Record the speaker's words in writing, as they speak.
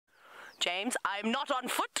James, I'm not on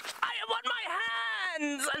foot, I am on my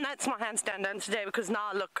hands! And that's my handstand done today, because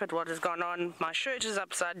now look at what has gone on. My shirt is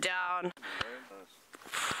upside down.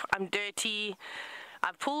 I'm dirty.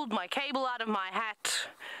 I've pulled my cable out of my hat,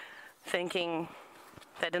 thinking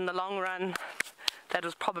that in the long run, that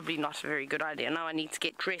was probably not a very good idea. Now I need to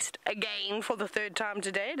get dressed again for the third time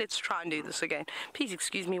today. Let's try and do this again. Please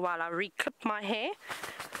excuse me while I re-clip my hair.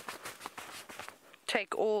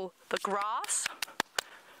 Take all the grass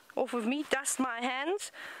off of me, dust my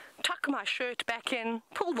hands, tuck my shirt back in,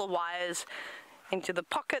 pull the wires into the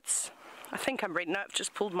pockets. I think I'm ready. No, I've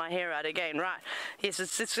just pulled my hair out again. Right. Yes,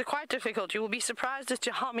 it's quite difficult. You will be surprised as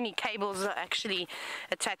to how many cables are actually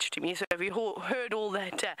attached to me. So if you heard all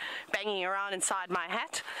that banging around inside my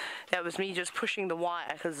hat, that was me just pushing the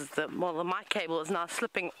wire, because the mic cable is now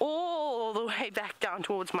slipping all the way back down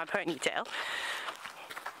towards my ponytail.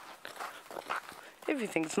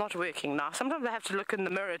 Everything's not working now. Sometimes I have to look in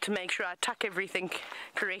the mirror to make sure I tuck everything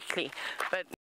correctly. But